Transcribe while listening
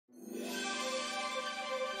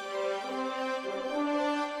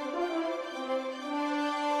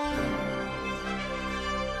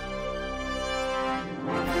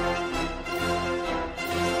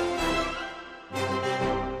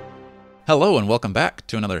Hello and welcome back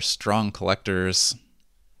to another Strong Collectors.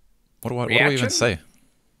 What do we even Reaction? say?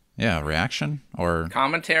 Yeah, reaction or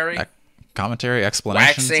Commentary? ec- commentary,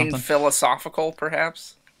 explanation, Waxing something. philosophical,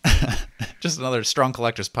 perhaps? Just another Strong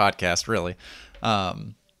Collectors podcast, really.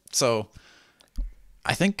 So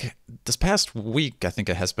I think this past week, I think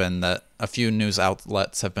it has been that a few news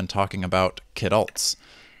outlets have been talking about Kidults,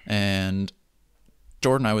 and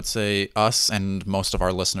Jordan, I would say us and most of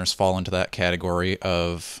our listeners fall into that category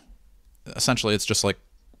of essentially it's just like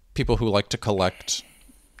people who like to collect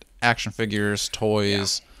action figures, Yeah.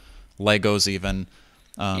 toys, Legos, even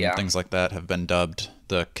Yeah. things like that have been dubbed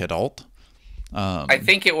the kidult. I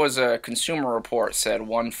think it was a Consumer Report said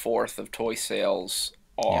 1/4 of toy sales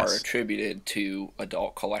are Yes, attributed to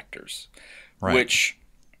adult collectors, right. which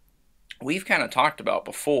we've kind of talked about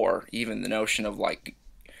before, even the notion of like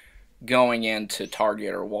going into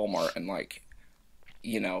Target or Walmart and like,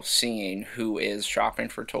 seeing who is shopping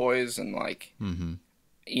for toys and like, Mm-hmm.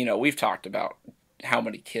 we've talked about how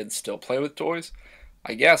many kids still play with toys.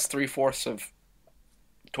 I guess 3/4 of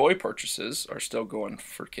toy purchases are still going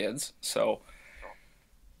for kids. So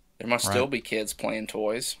there must still Right. be kids playing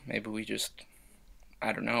toys. Maybe we just,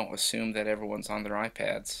 I don't know, assume that everyone's on their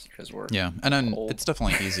iPads because we're Yeah, and then old. it's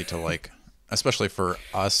definitely easy to like, especially for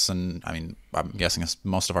us, and I mean, I'm guessing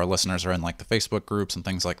most of our listeners are in like the Facebook groups and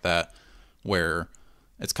things like that, where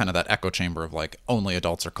it's kind of that echo chamber of like only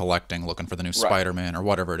adults are collecting, looking for the new Right. Spider-Man or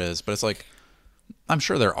whatever it is. But it's like I'm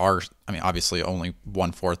sure there are. I mean, obviously, only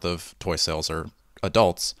 1/4 of toy sales are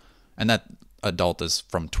adults, and that adult is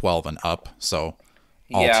from 12 and up. So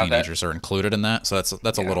all Yeah, that, teenagers are included in that. So that's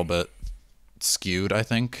a yeah. little bit skewed, I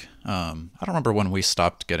think. I don't remember when we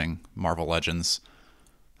stopped getting Marvel Legends.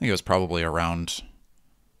 I think it was probably around.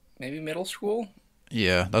 Maybe middle school?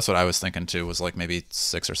 Yeah, that's what I was thinking too. Was like maybe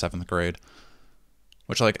sixth or seventh grade.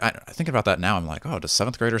 Which like I think about that now. I'm like, oh, does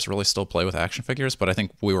seventh graders really still play with action figures? But I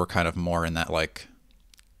think we were kind of more in that like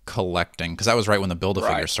collecting because that was right when the Right.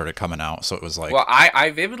 Build-A-Figures started coming out. So it was Well, like, I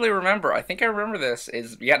vividly remember, I think I remember this,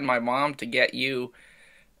 is getting my mom to get you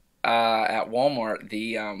at Walmart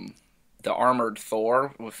the armored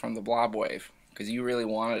Thor from the Blob Wave because you really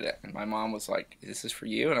wanted it, and my mom was like, "This is for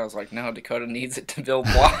you," and I was like, "No, Dakota needs it to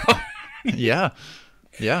build Blob." yeah,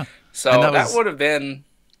 yeah, and So that that was would have been,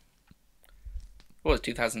 what was it,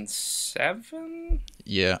 2007?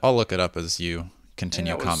 yeah. I'll look it up as you I think continue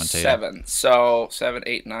that was commentating. 7. So 7,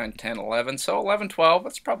 8, 9, 10, 11. So 11, 12.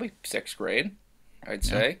 That's probably sixth grade, I'd Yeah.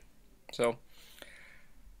 say. So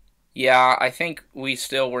yeah, I think we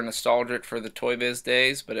still were nostalgic for the Toy Biz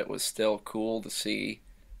days, but it was still cool to see,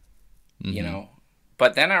 you Mm-hmm. know.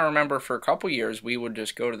 But then I remember for a couple years we would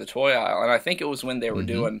just go to the toy aisle, and I think it was when they were Mm-hmm.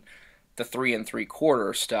 doing the 3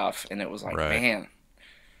 3/4 stuff, and it was like, Right. man,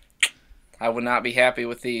 I would not be happy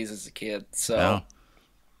with these as a kid. So No.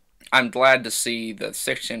 I'm glad to see the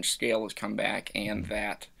 6 inch scale has come back and Mhm.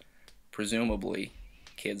 that presumably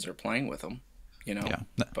kids are playing with them, you know. Yeah.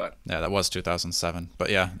 But Yeah, that was 2007. But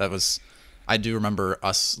yeah, that was. I do remember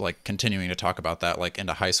us like continuing to talk about that like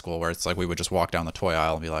into high school, where it's like we would just walk down the toy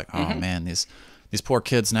aisle and be like, "Oh hmm man, these poor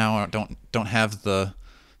kids now don't have the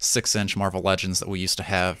 6-inch Marvel Legends that we used to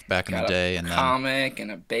have back in the got a day." And then comic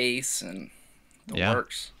and a base and the yeah,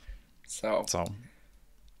 works. So so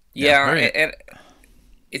yeah, yeah, very and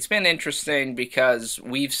it's been interesting because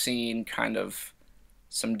we've seen kind of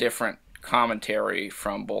some different commentary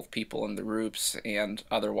from both people in the groups and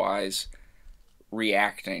otherwise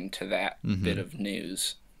reacting to that bit hmm of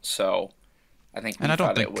news. So I think and we I don't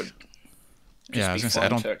thought it think would yeah, just I be was gonna say I fun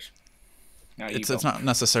don't to. Now you it's go. not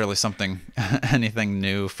necessarily something anything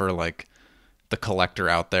new for like the collector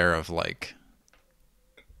out there of like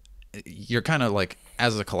you're kind of like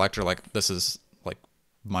as a collector like this is like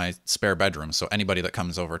my spare bedroom, so anybody that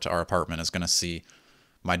comes over to our apartment is going to see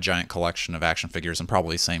my giant collection of action figures, and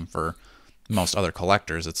probably same for most other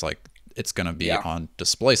collectors. It's like it's going to be Yeah, on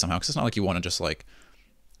display somehow because it's not like you want to just like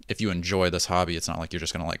if you enjoy this hobby, it's not like you're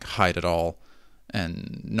just going to like hide it all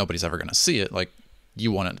and nobody's ever going to see it. Like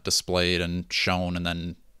you want it displayed and shown, and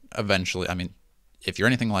then eventually, I mean, if you're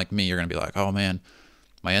anything like me, you're going to be like, oh man,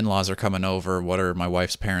 my in-laws are coming over. What are my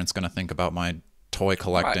wife's parents going to think about my toy right.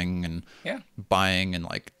 collecting and Yeah, buying? And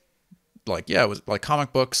like yeah, it was like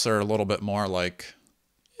comic books are a little bit more like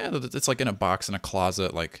yeah, it's like in a box in a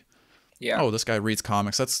closet. Like yeah, oh, this guy reads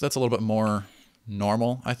comics. That's a little bit more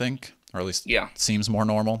normal, I think, or at least yeah, seems more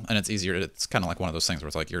normal, and it's easier. It's kind of like one of those things where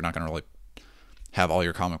it's like you're not going to really have all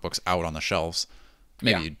your comic books out on the shelves.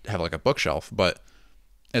 Maybe yeah, you have like a bookshelf, but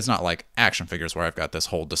it's not like action figures where I've got this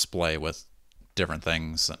whole display with different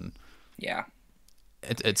things, and yeah.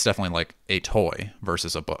 it's definitely like a toy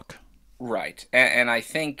versus a book. Right. And I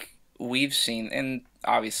think we've seen, and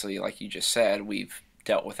obviously, like you just said, we've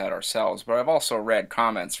dealt with that ourselves, but I've also read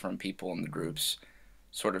comments from people in the groups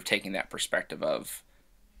sort of taking that perspective of,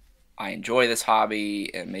 I enjoy this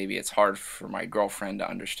hobby, and maybe it's hard for my girlfriend to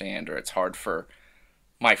understand, or it's hard for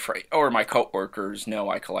my coworkers know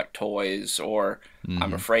I collect toys, or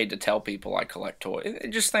I'm afraid to tell people I collect toys.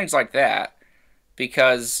 Just things like that,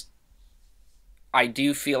 because I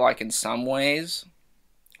do feel like in some ways,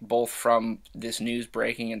 both from this news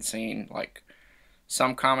breaking and seeing like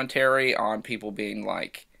some commentary on people being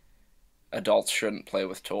like, adults shouldn't play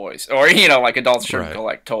with toys, or like adults shouldn't Right.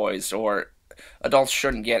 collect toys, or adults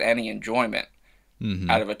shouldn't get any enjoyment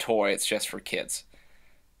out of a toy. It's just for kids.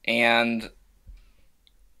 And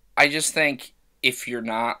I just think if you're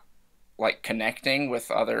not like connecting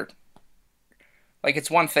with other, like,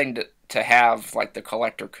 it's one thing to have like the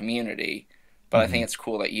collector community, but I think it's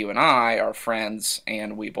cool that you and I are friends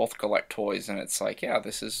and we both collect toys, and it's like, yeah,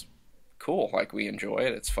 this is cool. Like, we enjoy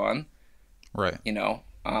it. It's fun, Right.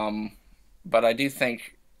 But I do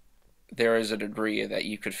think there is a degree that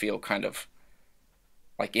you could feel kind of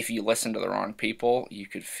like, if you listen to the wrong people, you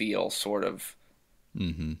could feel sort of,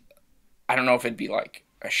 I don't know if it'd be like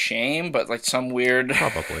a shame, but like some weird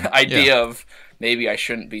Probably. idea Yeah. of maybe I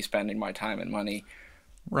shouldn't be spending my time and money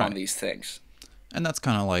on Right. these things. And that's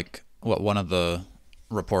kind of like what one of the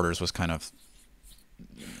reporters was kind of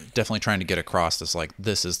definitely trying to get across, is like,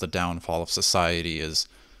 this is the downfall of society, is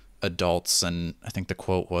adults, and I think the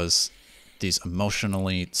quote was, these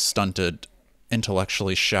emotionally stunted,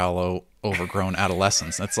 intellectually shallow, overgrown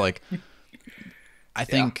adolescents. That's like, I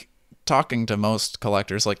think talking to most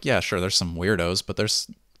collectors, like, yeah, sure, there's some weirdos, but there's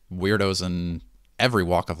weirdos in every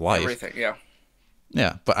walk of life. Everything, yeah.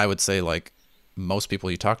 Yeah, but I would say like most people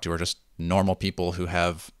you talk to are just normal people who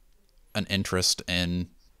have an interest in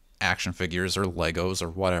action figures or Legos or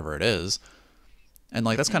whatever it is. And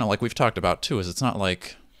like, that's kind of like we've talked about too, is it's not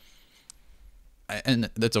like, and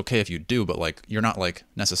it's okay if you do, but like, you're not like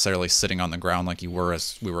necessarily sitting on the ground like we were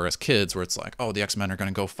as kids, where it's like, oh, the X-Men are going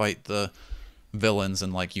to go fight the villains,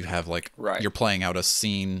 and like you have like, Right. you're playing out a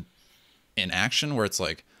scene in action, where it's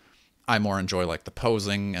like, I more enjoy like the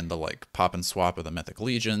posing and the like pop and swap of the Mythic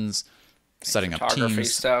Legions, setting up Photography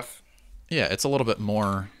teams. stuff. Yeah, it's a little bit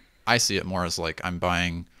more, I see it more as like, I'm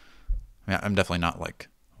definitely not like,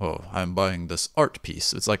 oh, I'm buying this art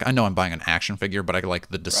piece. It's like, I know I'm buying an action figure, but I like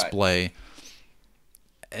the display. Right.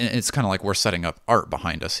 And it's kind of like we're setting up art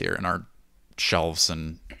behind us here in our shelves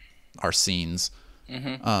and our scenes.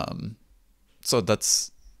 So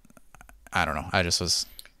that's, I don't know. I just was,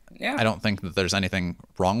 I don't think that there's anything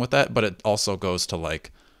wrong with that, but it also goes to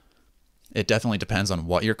like, it definitely depends on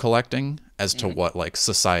what you're collecting as to what like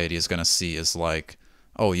society is going to see as like,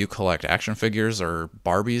 oh, you collect action figures or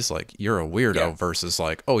Barbies, like you're a weirdo, versus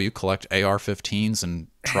like, oh, you collect AR-15s and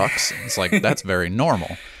trucks. It's like, that's very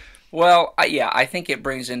normal. Well, I think it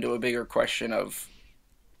brings into a bigger question of,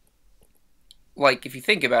 like, if you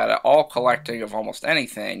think about it, all collecting of almost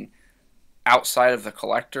anything outside of the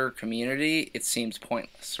collector community, it seems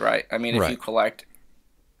pointless, right? I mean, if you collect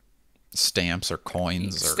stamps or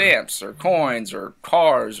coins or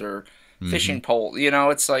cars or fishing pole,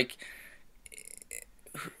 it's like,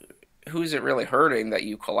 who's it really hurting that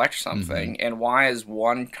you collect something? And why is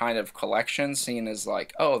one kind of collection seen as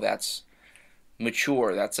like, oh, that's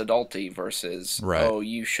mature, that's adulty, versus oh,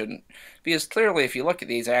 you shouldn't? Because clearly, if you look at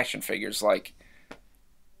these action figures, like,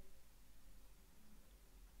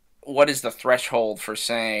 what is the threshold for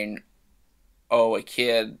saying, oh, a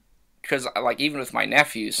kid? Because like, even with my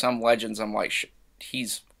nephew, some legends, I'm like,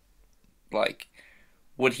 he's like,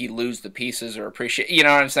 would he lose the pieces or appreciate? You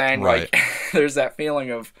know what I'm saying? Right. Like, there's that feeling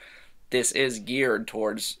of, this is geared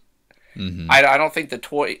towards. I don't think the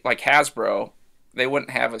toy, like Hasbro, they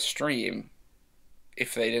wouldn't have a stream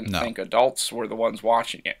if they didn't think adults were the ones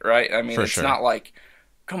watching it, right? I mean, it's not like,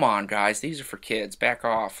 come on, guys, these are for kids, back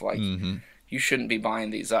off. Like, you shouldn't be buying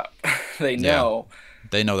these up. They know. Yeah.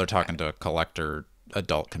 They know they're talking to a collector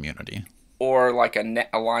adult community. Or like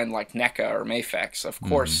a line like NECA or Mafex. Of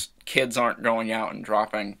course, kids aren't going out and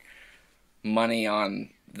dropping money on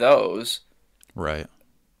those. Right.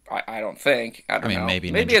 I don't think. I don't know.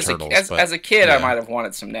 Maybe as Turtles, as a kid, I might have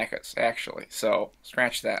wanted some NECAs, actually. So,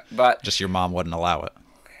 scratch that. But just your mom wouldn't allow it.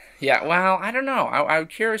 Yeah, well, I don't know. I'm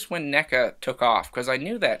curious when NECA took off, because I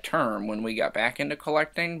knew that term when we got back into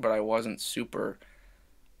collecting, but I wasn't super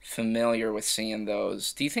familiar with seeing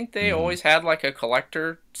those. Do you think they always had like a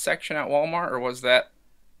collector section at Walmart, or was that,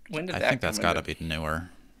 when did that come? I think that's got to be newer.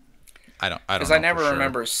 I don't know. Because I never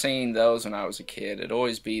remember seeing those when I was a kid. It'd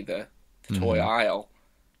always be the toy aisle.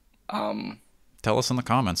 Tell us in the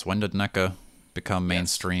comments, when did NECA become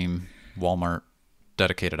mainstream Walmart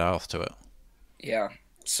dedicated aisle to it. Yeah.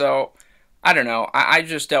 So, I don't know. I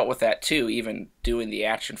just dealt with that too, even doing the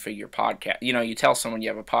action figure podcast. You know, you tell someone you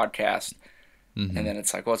have a podcast, and then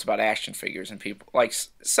it's like, well, it's about action figures, and people like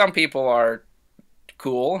some people are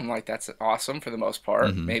cool and like that's awesome for the most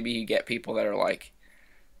part. Maybe you get people that are like,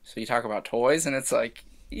 so you talk about toys, and it's like,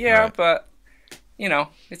 yeah, Right. but you know,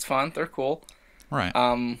 it's fun. They're cool. Right.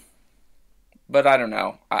 But I don't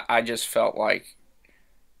know. I just felt like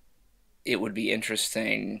it would be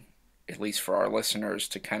interesting, at least for our listeners,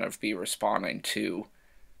 to kind of be responding to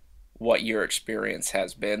what your experience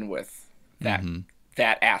has been with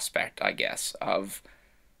that aspect, I guess, of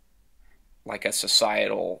like a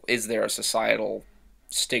societal. Is there a societal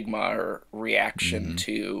stigma or reaction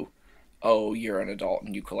to, oh, you're an adult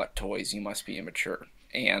and you collect toys, you must be immature,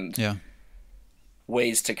 and Yeah.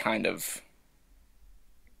 ways to kind of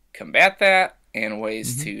combat that, and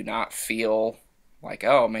ways to not feel like,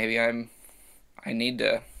 oh, maybe I need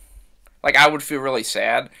to, like, I would feel really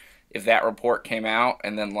sad if that report came out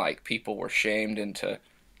and then like people were shamed into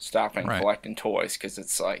stopping Right. collecting toys because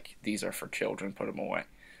it's like, these are for children, put them away.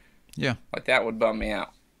 Yeah. Like, that would bum me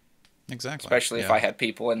out, Exactly. especially if Yeah. I had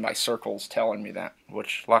people in my circles telling me that,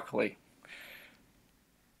 which luckily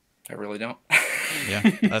I really don't. Yeah,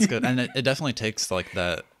 that's good. And it definitely takes like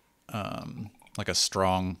that, like a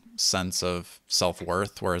strong sense of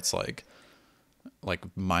self-worth where it's like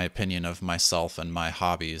my opinion of myself and my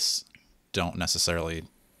hobbies don't necessarily,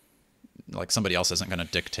 like somebody else isn't going to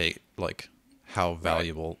dictate like how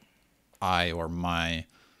valuable I or my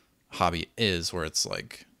hobby is, where it's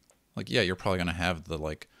like, yeah, you're probably going to have the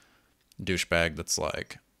like douchebag that's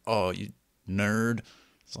like, oh, you nerd.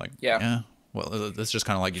 It's like, Yeah. well, it's just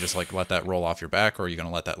kind of like you just like let that roll off your back, or are you going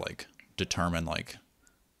to let that like determine like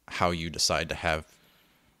how you decide to have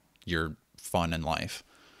your fun in life?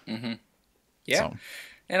 Yeah. So,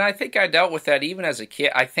 And I think I dealt with that even as a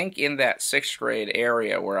kid. I think in that sixth grade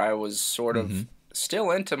area where I was sort of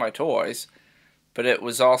still into my toys, but it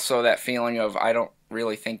was also that feeling of, I don't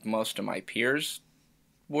really think most of my peers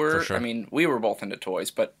were. For sure. I mean, we were both into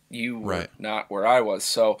toys, but you were Right. not where I was.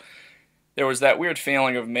 So there was that weird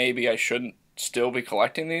feeling of maybe I shouldn't still be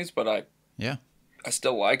collecting these, but yeah. I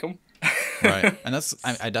still like them. Right. And that's,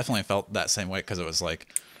 I definitely felt that same way, because it was like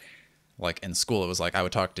in school, it was like I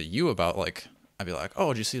would talk to you about like, I'd be like,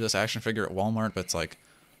 oh, did you see this action figure at Walmart? But it's like,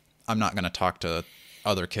 I'm not going to talk to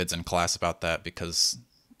other kids in class about that, because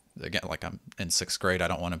again, like I'm in sixth grade. I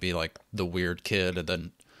don't want to be like the weird kid and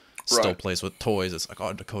then still Right. plays with toys. It's like,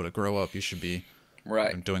 oh, Dakota, grow up. You should be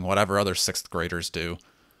Right. doing whatever other sixth graders do.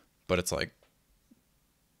 But it's like,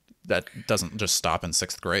 that doesn't just stop in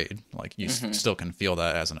sixth grade. Like you still can feel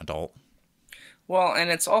that as an adult. Well, and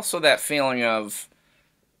it's also that feeling of,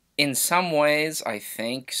 in some ways, I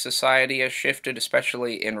think society has shifted,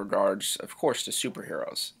 especially in regards, of course, to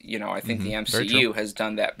superheroes. You know, I think the Very true. MCU has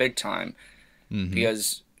done that big time,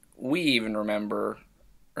 because we even remember,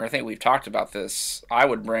 or I think we've talked about this, I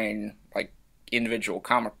would bring like individual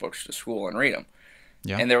comic books to school and read them.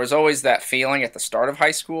 Yeah. And there was always that feeling at the start of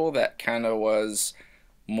high school that kind of was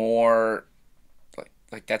more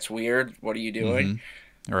like that's weird. What are you doing?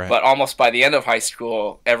 Right. But almost by the end of high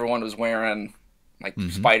school, everyone was wearing like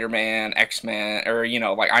Spider-Man, X-Men, or you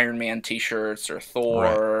know, like Iron Man T-shirts, or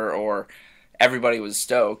Thor, or everybody was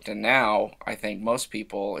stoked. And now I think most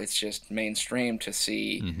people, it's just mainstream to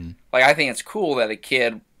see. Like, I think it's cool that a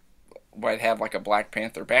kid might have like a Black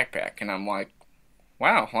Panther backpack, and I'm like,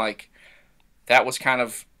 wow, like that was kind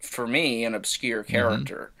of, for me, an obscure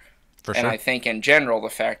character. For And sure. I think in general, the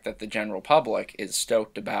fact that the general public is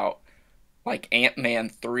stoked about like Ant-Man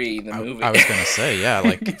 3, the movie. I was gonna say, yeah,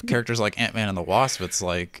 like characters like Ant-Man and the Wasp. It's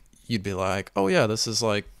like you'd be like, oh yeah, this is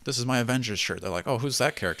my Avengers shirt. They're like, oh, who's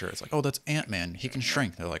that character? It's like, oh, that's Ant-Man. He can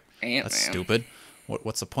shrink. They're like, Ant-Man. that's stupid.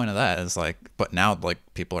 What's the point of that? It's like, but now like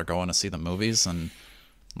people are going to see the movies, and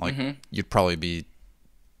like you'd probably be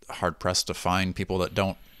hard pressed to find people that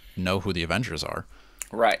don't know who the Avengers are.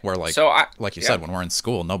 Right. Where like So like you said, when we're in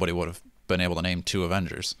school, nobody would have been able to name 2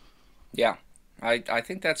 Avengers. Yeah, I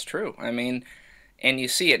think that's true. I mean, and you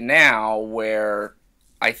see it now where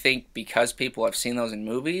I think because people have seen those in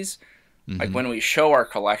movies, like when we show our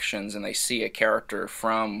collections and they see a character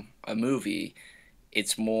from a movie,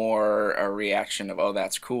 it's more a reaction of, oh,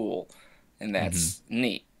 that's cool and that's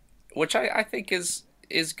neat, which I think is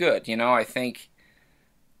good. You know, I think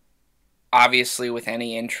obviously with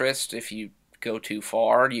any interest, if you go too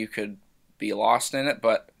far, you could be lost in it,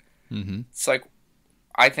 but it's like,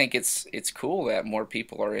 I think it's cool that more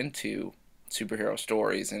people are into superhero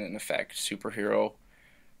stories and, in effect, superhero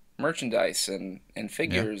merchandise and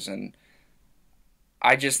figures. And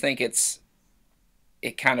I just think it's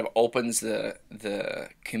it kind of opens the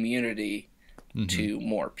community to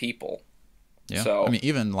more people. Yeah. So I mean,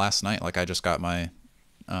 even last night, like I just got my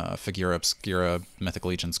Figura Obscura Mythic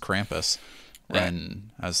Legions Krampus, right.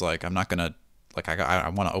 and I was like, I'm not gonna like I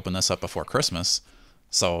want to open this up before Christmas,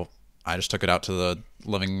 so I just took it out to the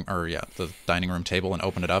the dining room table and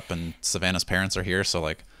opened it up, and Savannah's parents are here, so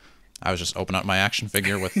like I was just opening up my action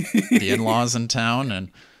figure with the in-laws in town, and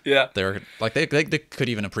Yeah. they're like they could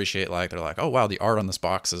even appreciate, like they're like, oh wow, the art on this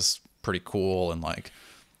box is pretty cool, and like,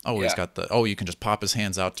 oh, he's Yeah. got you can just pop his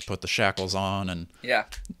hands out to put the shackles on, and Yeah.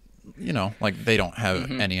 like they don't have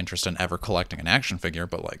Mm-hmm. any interest in ever collecting an action figure,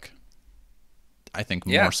 but like I think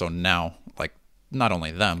Yeah. more so now, like not only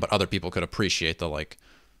them, but other people could appreciate the like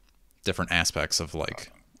different aspects of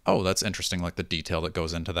like, oh, that's interesting, like the detail that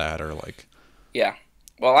goes into that, or like Yeah.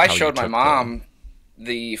 Well, I how you showed my took mom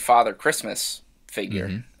the Father Christmas figure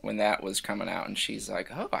Mm-hmm. when that was coming out, and she's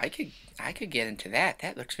like, "Oh, I could get into that.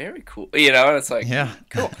 That looks very cool." And it's like, yeah,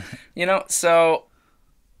 cool. So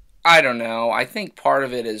I don't know. I think part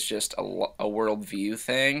of it is just a worldview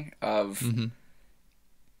thing of. Mm-hmm.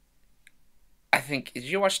 I think. Did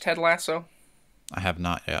you watch Ted Lasso? I have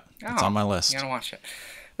not yet. It's Oh, on my list. You gotta watch it.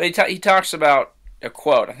 But he talks about a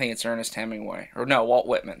quote. I think it's Ernest Hemingway, or no, Walt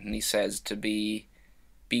Whitman, and he says to be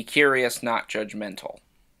curious, not judgmental,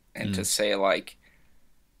 and to say like,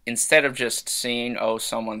 instead of just seeing, oh,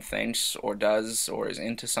 someone thinks or does or is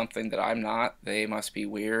into something that I'm not, they must be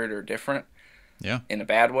weird or different Yeah. in a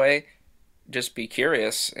bad way. Just be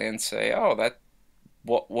curious and say, oh,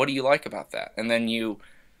 what do you like about that? And then you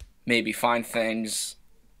maybe find things.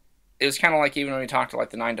 It was kind of like even when we talked to like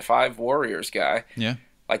the 9 to 5 Warriors guy. Yeah.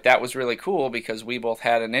 Like that was really cool because we both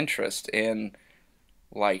had an interest in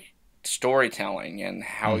like storytelling and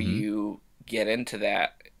how you get into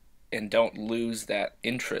that and don't lose that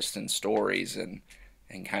interest in stories and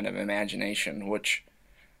kind of imagination, which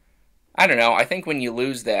I don't know. I think when you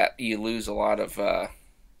lose that, you lose a lot of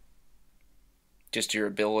just your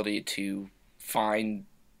ability to find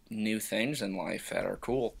new things in life that are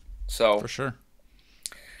cool. So For sure.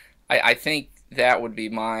 I think that would be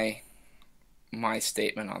my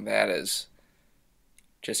statement on that, is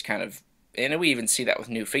just kind of, and we even see that with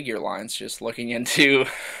new figure lines, just looking into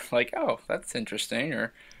like, oh, that's interesting,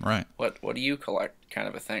 or Right. what do you collect, kind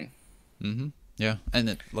of a thing. Mm-hmm. Yeah.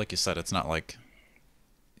 And like you said, it's not like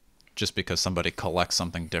just because somebody collects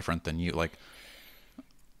something different than you. Like,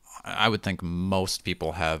 I would think most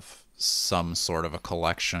people have some sort of a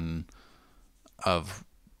collection of,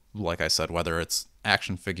 like I said, whether it's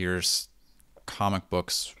action figures, comic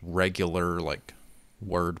books, regular like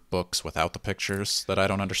word books without the pictures that I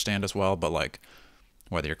don't understand as well, but like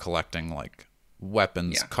whether you're collecting like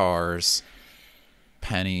weapons, Yeah. cars,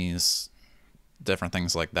 pennies, different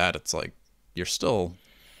things like that, it's like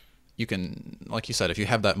you can, like you said, if you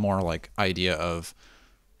have that more like idea of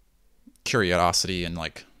curiosity and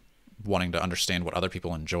like wanting to understand what other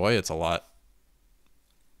people enjoy, it's a lot,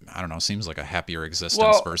 I don't know, seems like a happier existence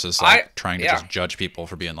Well, versus like trying to yeah. just judge people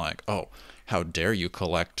for being like, oh, how dare you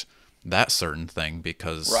collect that certain thing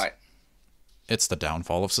because Right. it's the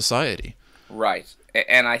downfall of society. Right.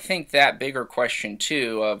 And I think that bigger question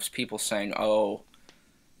too of people saying, oh,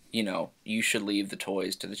 you should leave the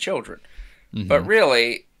toys to the children. But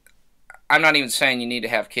really, I'm not even saying you need to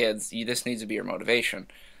have kids. This needs to be your motivation.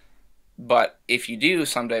 But if you do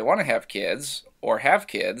someday want to have kids or have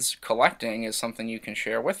kids, collecting is something you can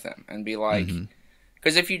share with them and be like,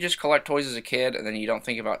 because if you just collect toys as a kid and then you don't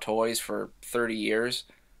think about toys for 30 years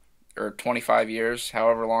or 25 years,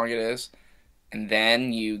 however long it is, and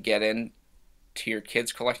then you get into your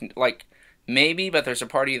kids collecting, like maybe, but there's a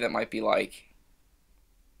part of you that might be like,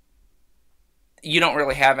 you don't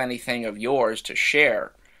really have anything of yours to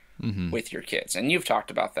share with your kids. And you've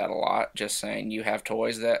talked about that a lot, just saying you have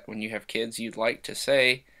toys that when you have kids, you'd like to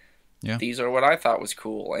say, Yeah. these are what I thought was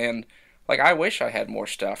cool. And like, I wish I had more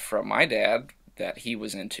stuff from my dad that he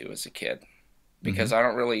was into as a kid, because I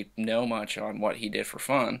don't really know much on what he did for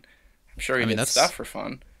fun. I'm sure he did stuff for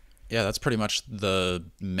fun. Yeah, that's pretty much the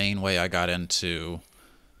main way I got into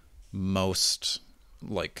most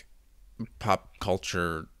like pop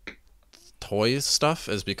culture toys stuff,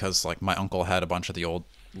 is because like my uncle had a bunch of the old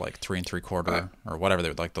like 3 3/4 or whatever they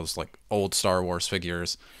would, like those like old Star Wars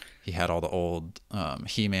figures. He had all the old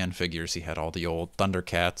He-Man figures. He had all the old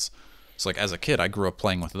Thundercats. So like as a kid, I grew up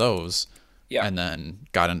playing with those, and then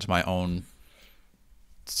got into my own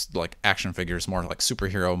like action figures, more like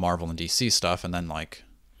superhero Marvel and DC stuff. And then like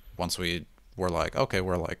once we were like, okay,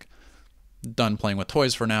 we're like done playing with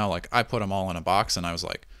toys for now, like I put them all in a box, and I was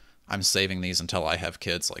like, I'm saving these until I have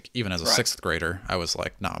kids. Like even as a 6th grader, I was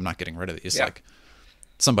like, no, I'm not getting rid of these. Like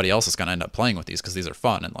somebody else is going to end up playing with these because these are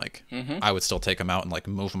fun, and like Mm-hmm. I would still take them out and like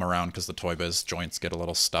move them around because the Toy Biz joints get a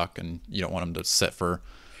little stuck and you don't want them to sit for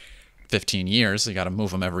 15 years. You got to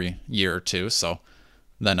move them every year or two. So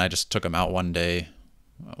then I just took them out one day,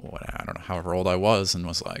 I don't know, however old I was, and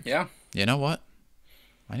was like, Yeah. you know what?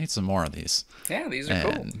 I need some more of these. Yeah, these are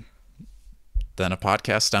cool. And then a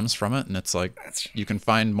podcast stems from it, and it's like That's- you can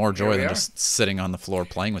find more joy we than are. just sitting on the floor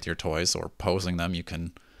playing with your toys or posing them. You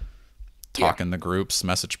can talk Yeah. in the groups,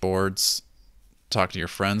 message boards, talk to your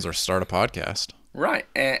friends, or start a podcast. Right.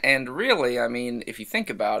 And really, I mean, if you think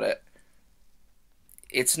about it,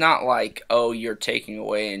 it's not like, oh, you're taking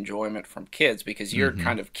away enjoyment from kids, because you're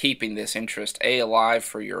kind of keeping this interest, A, alive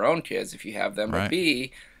for your own kids if you have them, Right. but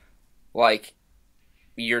B, like,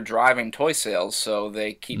 you're driving toy sales so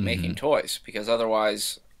they keep making toys, because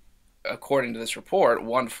otherwise, according to this report,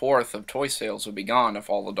 1/4 of toy sales would be gone if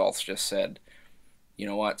all adults just said, you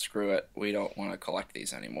know what, screw it, we don't want to collect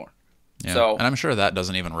these anymore. Yeah. So, and I'm sure that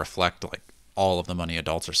doesn't even reflect like all of the money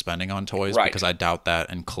adults are spending on toys, Right. because I doubt that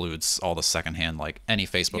includes all the secondhand, like any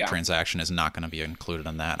Facebook Yeah. transaction is not going to be included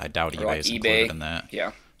in that. I doubt or eBay like is eBay, included in that.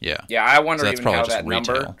 yeah. Yeah. Yeah, I wonder So that's even probably how just that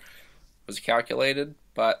number retail. was calculated,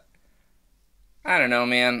 but I don't know,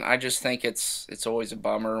 man. I just think it's always a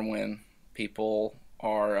bummer when people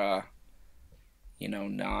are,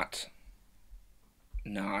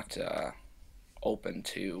 not open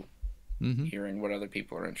to hearing what other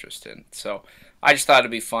people are interested in. So I just thought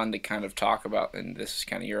it'd be fun to kind of talk about, and this is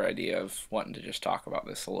kind of your idea of wanting to just talk about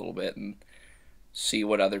this a little bit and see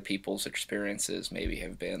what other people's experiences maybe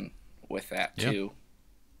have been with that Yeah. too.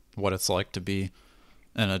 What it's like to be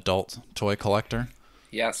an adult toy collector.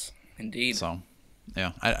 Yes, indeed. So,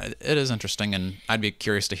 yeah, it is interesting, and I'd be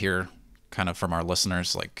curious to hear kind of from our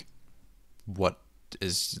listeners, like, what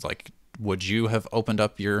is, like, would you have opened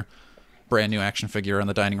up your brand new action figure on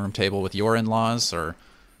the dining room table with your in-laws, or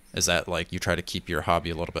is that, like, you try to keep your hobby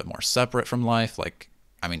a little bit more separate from life? Like,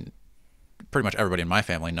 I mean, pretty much everybody in my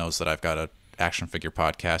family knows that I've got a action figure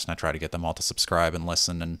podcast, and I try to get them all to subscribe and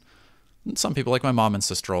listen, and some people, like my mom and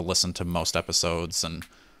sister, will listen to most episodes, and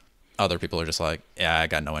other people are just like, yeah, I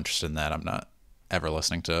got no interest in that. I'm not ever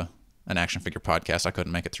listening to an action figure podcast. I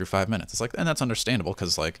couldn't make it through 5 minutes. It's like, and that's understandable,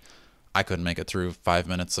 because like I couldn't make it through 5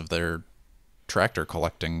 minutes of their tractor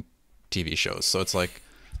collecting TV shows. So it's like,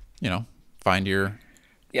 find your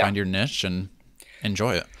niche and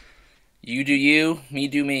enjoy it. You do you, me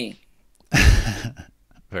do me.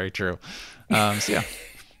 Very true. So yeah,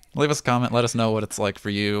 leave us a comment. Let us know what it's like for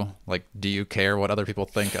you. Like, do you care what other people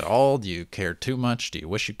think at all? Do you care too much? Do you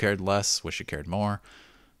wish you cared less? Wish you cared more?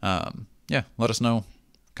 Yeah, let us know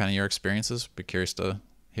kind of your experiences. Be curious to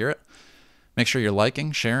hear it. Make sure you're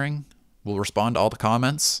liking, sharing. We'll respond to all the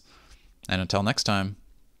comments. And until next time,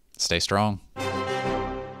 stay strong.